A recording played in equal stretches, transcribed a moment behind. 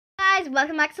guys,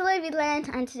 welcome back to Louisaland,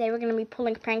 and today we're going to be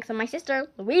pulling pranks on my sister,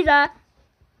 Louisa.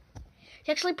 She's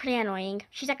actually pretty annoying.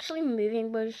 She's actually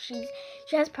moving, but she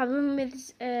has a problem with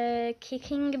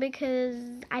kicking because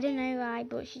I don't know why,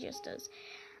 but she just does.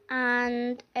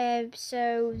 And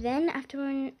so then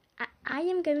after I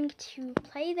am going to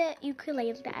play the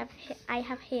ukulele that I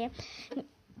have here,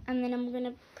 and then I'm going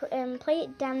to play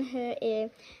it down her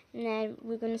ear, and then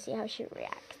we're going to see how she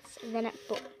reacts. Then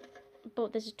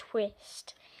but there's a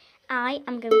twist. I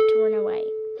am going to run away,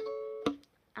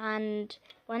 and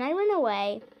when I run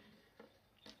away,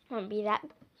 it won't be that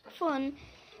fun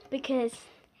because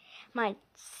my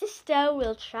sister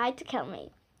will try to kill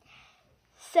me.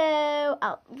 So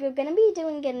we're going to be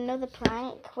doing another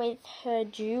prank with her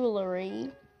jewellery,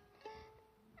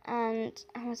 and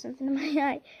I have something in my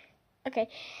eye. Okay,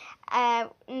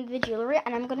 the jewellery,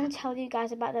 and I'm going to tell you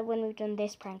guys about that when we've done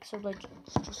this prank, so let's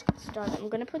just get started. I'm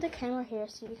going to put the camera here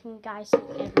so you can guys see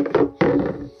everything.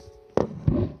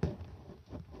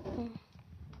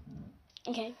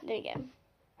 Okay, there you go.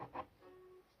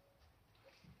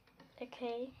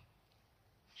 Okay.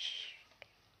 Shh.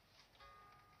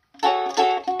 Look,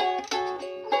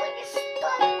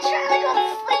 stop trying to go to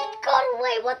sleep. Go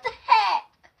away. What the heck?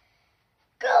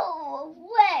 Go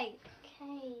away.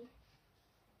 Okay.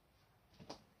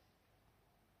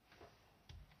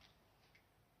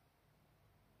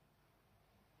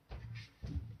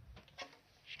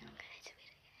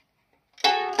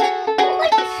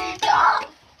 Look, stop.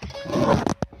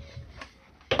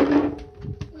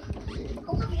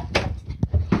 Olivia.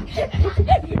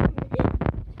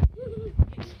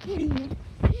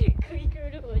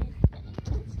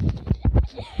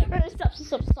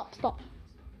 Stop.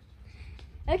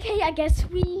 Okay, I guess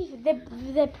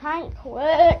the prank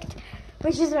worked,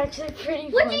 which is actually pretty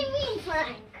fun. What do you mean,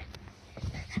 Frank?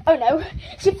 Oh no,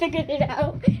 she figured it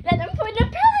out. Let them put a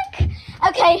prank.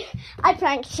 Okay, I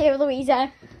pranked you,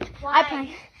 Louisa. Why?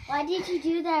 Why did you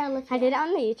do that, Olivia? I did it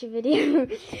on the YouTube video.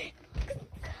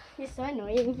 You're so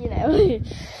annoying, you know.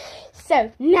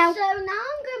 So now I'm going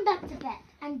back to bed,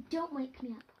 and don't wake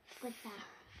me up with that.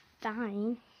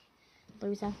 fine,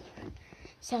 loser.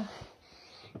 So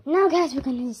now, guys, we're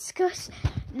going to discuss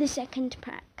the second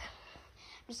prank.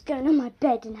 I'm just going on my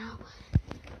bed now.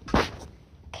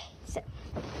 Okay, so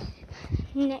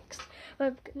next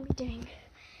what we're going to be doing.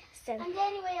 So And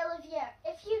anyway, Olivia,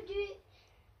 if you do,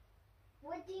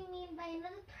 what do you mean by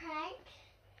another prank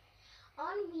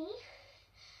on me?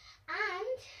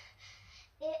 And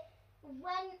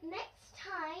when next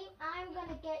time I'm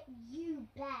gonna get you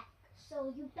back,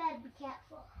 so you better be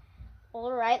careful.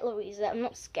 all right, Louisa, I'm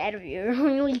not scared of you.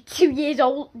 You're only 2 years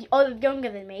old,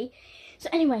 younger than me. So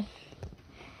anyway,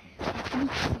 we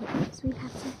have to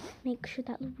make sure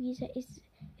that Louisa is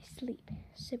asleep.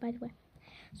 So by the way,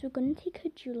 so we're going to take her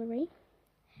jewellery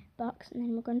box, and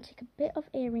then we're going to take a bit of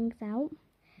earrings out.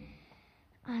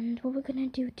 And what we're going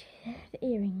to do to the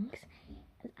earrings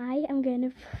is I am going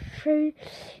to throw,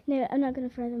 no, I'm not going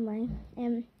to throw them away.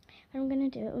 What I'm going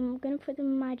to do, I'm going to put them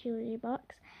in my jewellery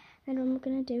box. And what I'm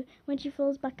going to do, when she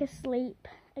falls back asleep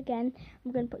again,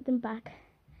 I'm going to put them back.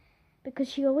 Because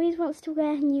she always wants to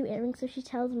wear new earrings, so she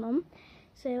tells Mum.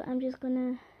 So I'm just going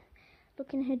to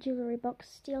look in her jewellery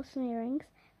box, steal some earrings,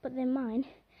 but they're mine.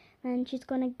 And she's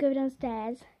going to go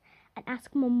downstairs and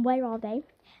ask Mum where are they.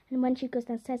 And when she goes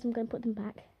downstairs, I'm going to put them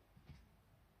back.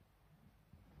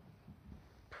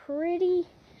 Pretty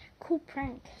cool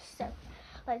prank. So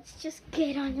let's just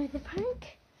get on with the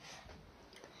prank.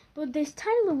 But this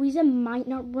time Louisa might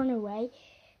not run away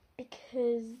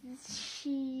because once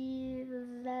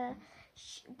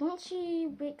she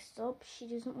wakes up, she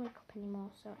doesn't wake up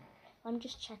anymore. So let me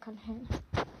just check on her.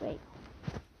 Wait.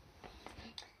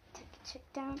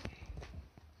 Check down.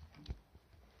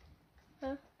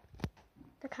 Oh,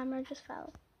 the camera just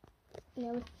fell.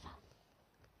 No, it fell.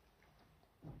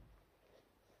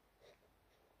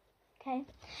 Okay,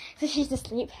 so she's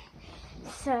asleep.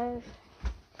 So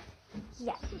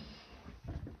yeah.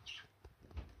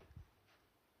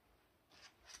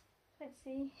 Let's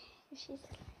see if she's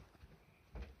asleep.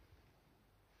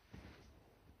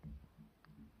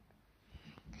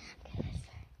 Okay,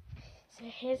 so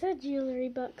here's our jewellery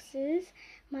boxes.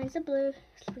 Mine's the blue,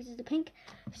 Louisa's the pink.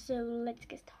 So let's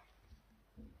get started.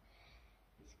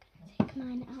 So I'm gonna take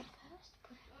mine out first.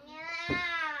 Yeah.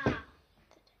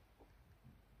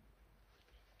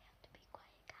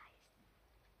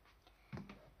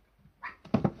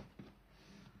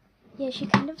 Yeah, she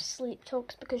kind of sleep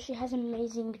talks because she has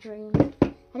amazing dreams.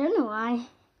 I don't know why.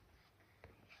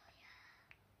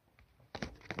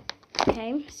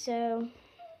 Okay, so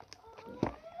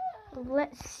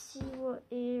let's see what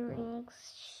earrings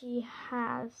she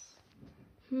has.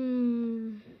 Let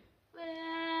me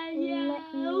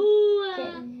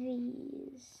get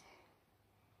these.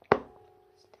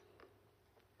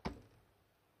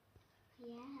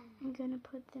 Yeah. I'm gonna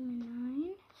put them in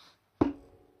 9.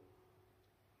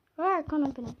 Oh, I can't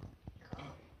open it.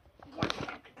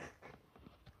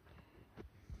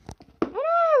 Oh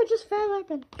no, it just fell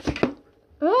open.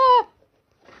 Ah!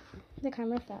 The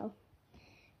camera fell.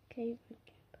 Okay, we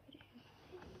can put it.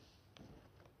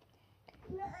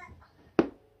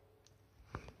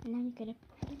 And I'm gonna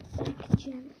put it back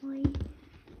gently.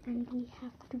 And we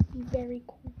have to be very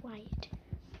quiet.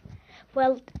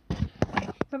 Well,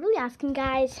 probably asking,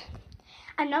 guys.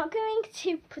 I'm not going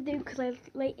to put the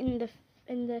ukulele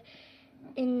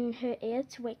in her ear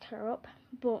to wake her up,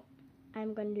 but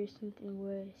I'm gonna do something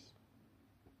worse.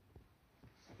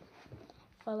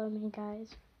 Follow me,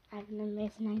 guys. I have an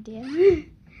amazing idea.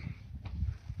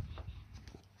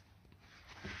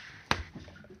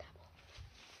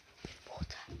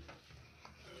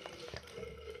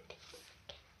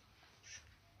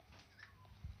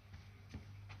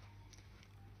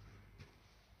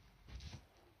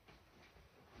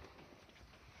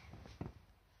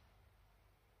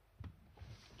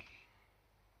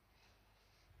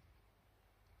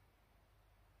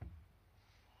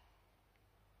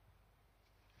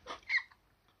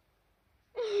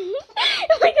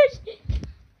 Oh my gosh!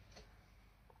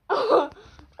 Oh.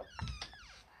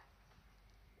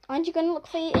 Aren't you gonna look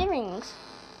for your earrings,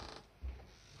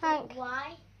 Hank?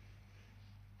 Why?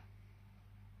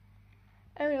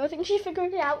 Oh no, I think she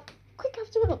figured it out. Quick, I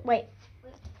have to look. Wait, I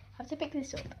have to pick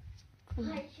this up.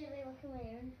 Why should they look at my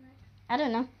earrings? I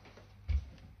don't know.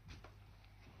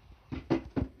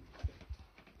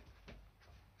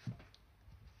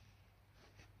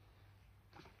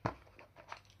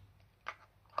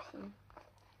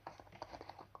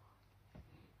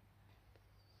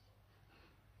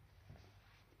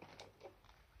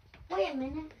 Wait a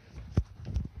minute.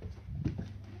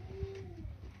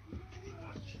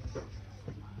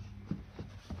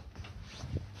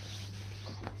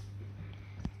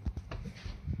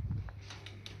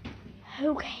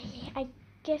 Okay, I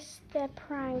guess the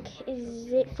prank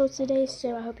is it for today,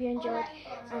 so I hope you enjoyed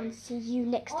and see you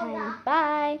next time.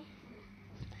 Bye!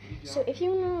 So if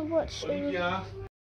you want to watch